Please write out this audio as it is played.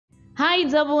Hi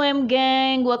double M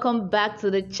gang, welcome back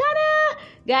to the channel.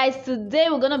 Guys, today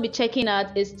we're gonna be checking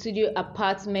out a studio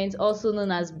apartment, also known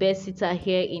as Bedsitter,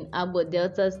 here in Agbor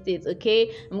Delta State.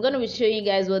 Okay, I'm gonna be showing you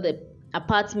guys what the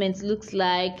apartment looks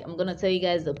like. I'm gonna tell you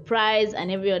guys the price and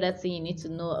every other thing you need to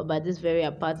know about this very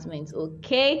apartment.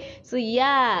 Okay, so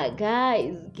yeah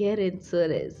guys, get into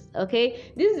this.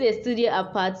 Okay, this is a studio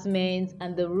apartment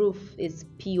and the roof is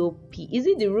POP. Is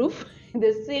it the roof?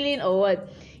 The ceiling or what?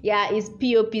 Yeah, it's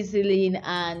POP ceiling.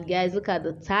 And guys, look at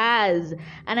the tiles,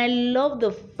 and I love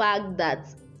the fact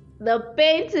that the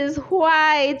paint is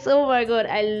white. Oh my god,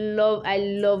 I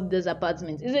love this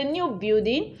apartment. It's a new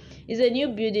building. It's a new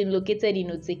building located in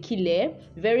Edikeh,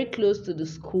 very close to the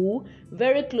school.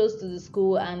 Very close to the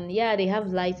school. And yeah, they have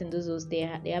lights in those homes. They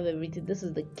have everything. This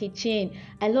is the kitchen.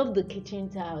 I love the kitchen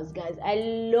tiles, guys. I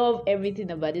love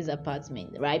everything about this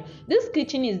apartment, right? This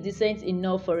kitchen is decent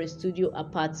enough for a studio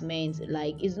apartment.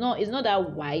 Like, it's not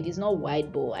that wide. It's not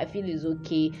wide, but I feel it's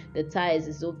okay. The tiles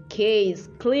is okay. It's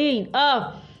clean.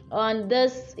 And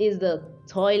this is the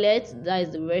toilet. That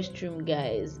is the restroom,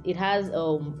 guys. It has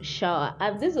shower.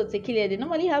 At this Edikeh, they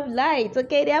normally have lights.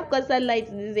 Okay, they have constant lights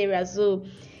in this area. So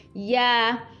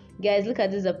yeah guys, look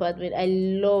at this apartment. I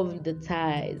love the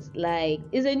tiles. Like,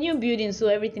 it's a new building, so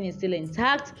everything is still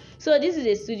intact. So this is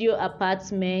a studio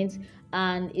apartment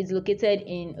and it's located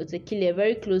in Edikeh,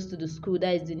 very close to the school.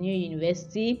 That is the new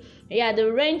university. Yeah,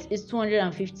 the rent is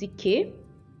 250k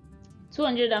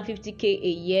a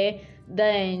year,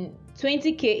 then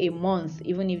 20k a month,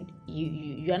 even if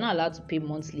you are not allowed to pay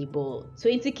monthly, but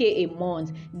 20k a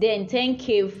month, then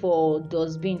 10k for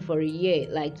dustbin for a year,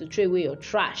 like to throw away your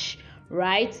trash,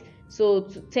 right? So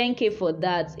 10k for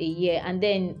that a year. And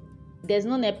then there's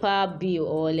no NEPA bill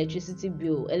or electricity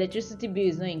bill. Electricity bill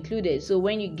is not included. So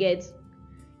when you get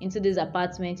into this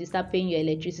apartment, you start paying your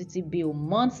electricity bill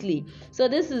monthly. So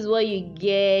this is what you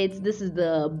get. This is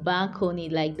the balcony,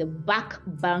 like the back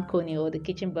balcony or the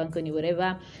kitchen balcony,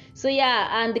 whatever. So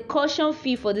yeah, and the caution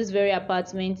fee for this very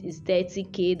apartment is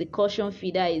 30k. The caution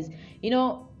fee, that is,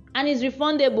 and it's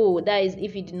refundable. That is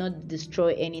if you did not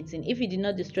destroy anything. If you did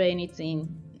not destroy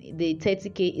anything, the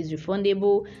 30k is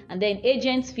refundable. And then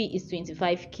agent fee is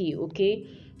 25k. Okay,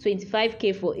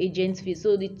 25k for agent fee.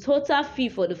 So the total fee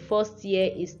for the first year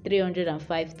is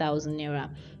 305,000 naira.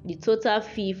 The total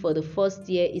fee for the first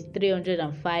year is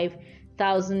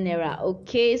 305,000 naira.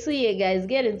 Okay, so yeah guys,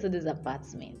 get into this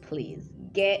apartment. Please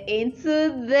get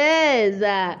into this.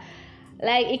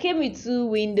 Like, it came with two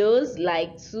windows,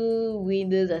 as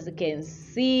you can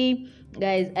see.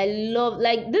 Guys, I love,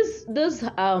 like, this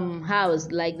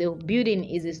house, like the building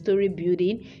is a story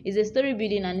building.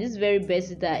 And this very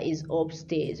Bedsitter is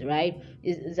upstairs, right?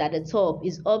 Is at the top,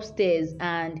 is upstairs,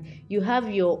 and you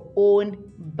have your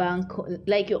own balcony,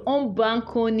 like your own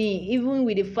balcony, even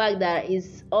with the fact that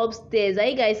it's upstairs. Are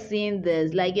you guys seeing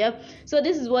this? Like, yeah, so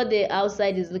this is what the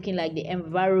outside is looking like. The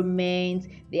environment,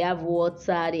 they have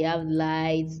water, they have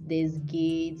lights, there's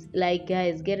gates. Like,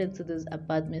 guys, get into this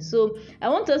apartment. So I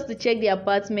want us to check the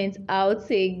apartment out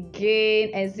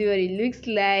again and see what it looks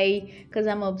like, because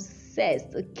I'm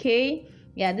obsessed. Okay,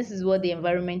 yeah, this is what the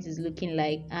environment is looking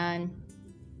like. And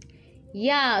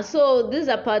yeah, so this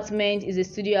apartment is a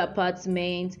studio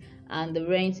apartment and the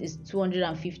rent is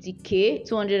 250k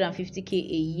a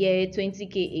year,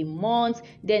 20k a month,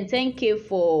 then 10k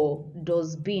for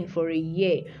dustbin for a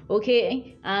year.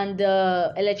 Okay, and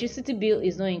the electricity bill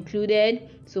is not included.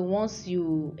 So once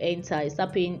you enter, you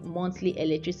start paying monthly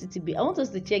electricity bill. I want us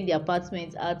to check the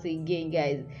apartment out again,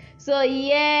 guys. So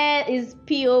yeah, it's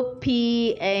POP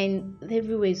and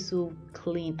everywhere is so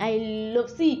clean. I love,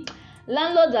 see,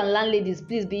 landlords and landladies,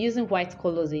 please be using white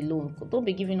colors alone. Don't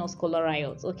be giving us color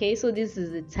riots. Okay, so this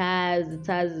is the tiles.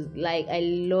 Like, I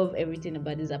love everything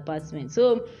about this apartment.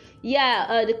 So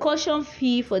yeah, the caution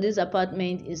fee for this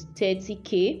apartment is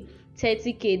 30k.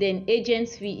 Then agent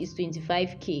fee is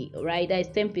 25k, right? That is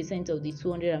 10% of the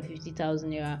 250,000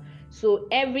 naira. So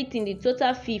everything, the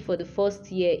total fee for the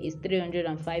first year is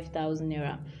 305,000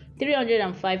 naira.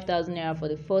 305,000 naira for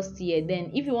the first year. Then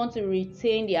if you want to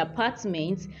retain the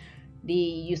apartment,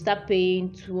 you start paying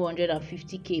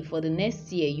 250k. For the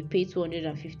next year, you pay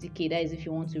 250k. That is if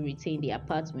you want to retain the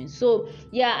apartment. So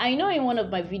yeah, I know in one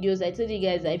of my videos I told you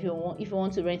guys that if you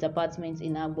want to rent apartments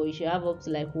in Agbor, you should have up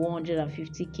to like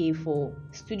 150k for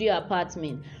studio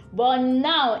apartment. But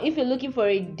now, if you're looking for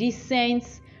a decent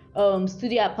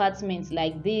studio apartment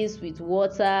like this, with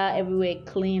water everywhere,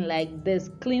 clean, like this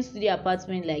clean studio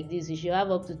apartment like this, you should have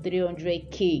up to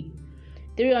 300k.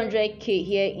 300K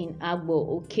here in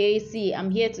Agbor. Okay, see, I'm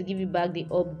here to give you back the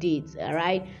updates. All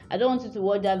right, I don't want you to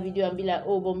watch that video and be like,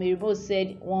 oh, but Meribo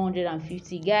said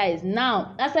 150. Guys,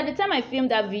 now as at the time I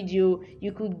filmed that video,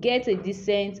 you could get a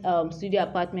decent studio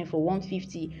apartment for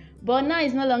 150, but now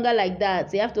it's no longer like that.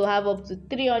 So you have to have up to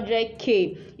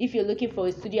 300K if you're looking for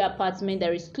a studio apartment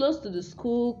that is close to the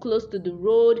school, close to the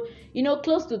road, you know,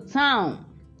 close to town,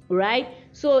 right?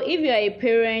 So if you are a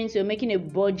parent, you're making a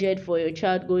budget for your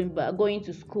child going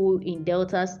to school in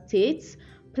Delta State,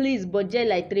 please budget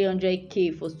like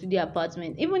 300K for studio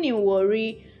apartment. Even in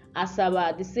Warri,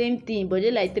 Asaba, the same thing,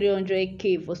 budget like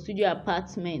 300K for studio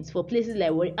apartments for places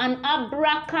like Warri and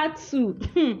Abraka too.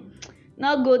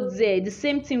 Now go there, the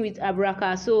same thing with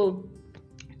Abraka. So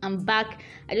I'm back.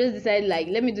 I just decided, like,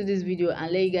 let me do this video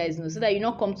and let you guys know so that you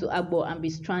not come to Agbor and be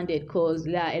stranded, because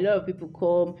a lot of people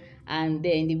come and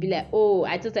then they be like, oh,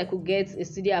 I thought I could get a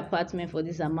studio apartment for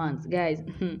this amount. Guys,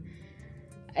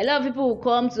 a lot of people will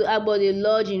come to Agbor, they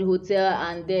lodge in hotel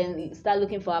and then start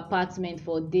looking for apartment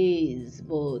for days.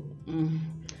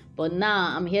 But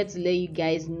now I'm here to let you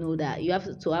guys know that you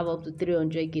have to have up to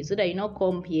 300K so that you not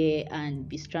come here and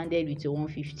be stranded with your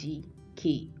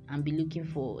 150K and be looking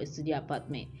for a studio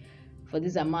apartment for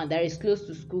this amount that is close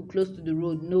to school, close to the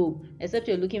road. No, except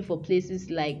you're looking for places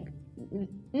like,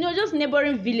 just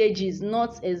neighboring villages,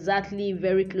 not exactly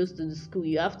very close to the school.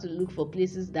 You have to look for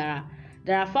places that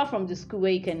are far from the school,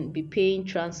 where you can be paying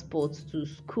transport to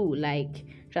school. Like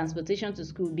transportation to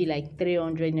school would be like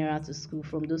 300 naira to school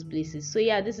from those places. So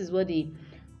yeah, this is what the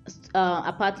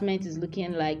apartment is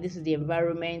looking like. This is the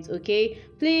environment. Okay,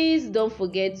 please don't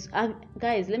forget,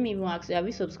 guys, let me even ask you, have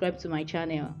you subscribed to my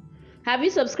channel? Have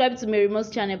you subscribed to Merimo's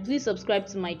channel? Please subscribe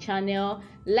to my channel.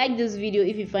 Like this video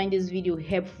if you find this video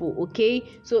helpful. Okay,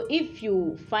 so if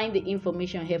you find the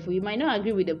information helpful, you might not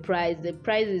agree with the price. The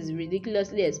price is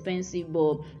ridiculously expensive,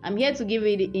 but I'm here to give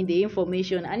it in the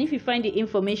information. And if you find the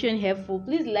information helpful,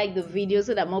 please like the video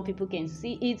so that more people can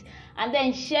see it, and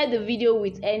then share the video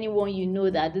with anyone you know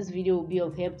that this video will be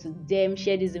of help to them.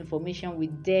 Share this information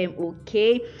with them.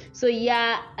 Okay, so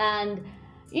yeah, and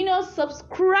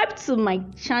subscribe to my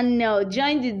channel,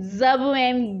 join the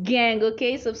Zabu gang.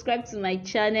 Okay, subscribe to my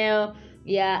channel,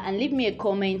 yeah, and leave me a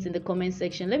comment in the comment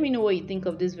section. Let me know what you think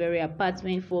of this very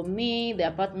apartment. For me, the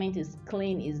apartment is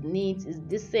clean, is neat, is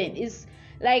decent. It's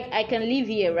like I can live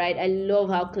here, right? I love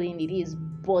how clean it is,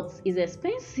 but it's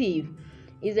expensive.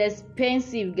 It's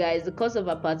expensive, guys. The cost of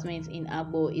apartments in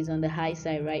Agbor is on the high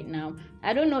side right now.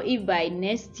 I don't know if by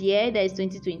next year, that is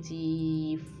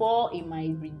 2024, it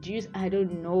might reduce. I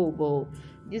don't know, but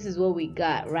this is what we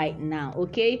got right now.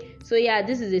 Okay, so yeah,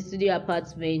 this is a studio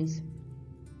apartment.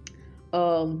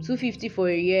 250 for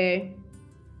a year,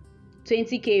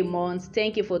 20K a month,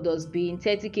 10K for dustbin,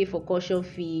 30K for caution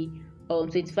fee,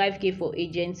 25K for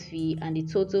agent fee, and the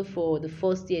total for the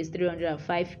first year is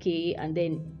 305K, and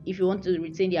then if you want to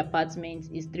retain the apartment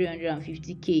is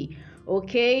 350K.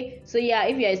 Okay, so yeah,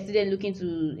 if you are a student looking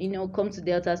to come to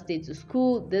Delta State to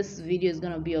school, this video is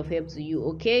gonna be of help to you.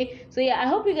 Okay, so yeah, I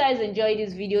hope you guys enjoyed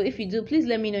this video. If you do, please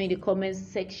let me know in the comments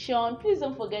section. Please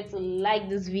don't forget to like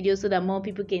this video so that more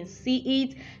people can see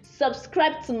it.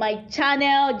 Subscribe to my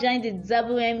channel, join the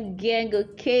WM gang,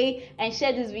 okay, and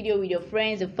share this video with your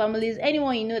friends and families,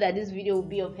 anyone you know that this video will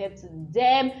be of help to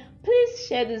them. Please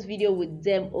share this video with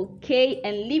them, okay,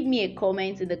 and leave me a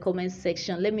comment in the comment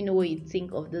section. Let me know what you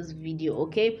think of this video,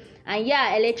 okay. And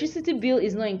yeah, electricity bill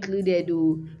is not included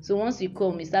though, so once you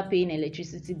come, you start paying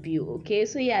electricity bill. Okay,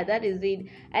 so yeah, that is it.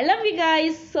 I love you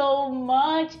guys so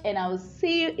much, and I will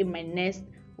see you in my next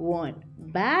one.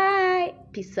 Bye,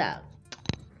 peace out.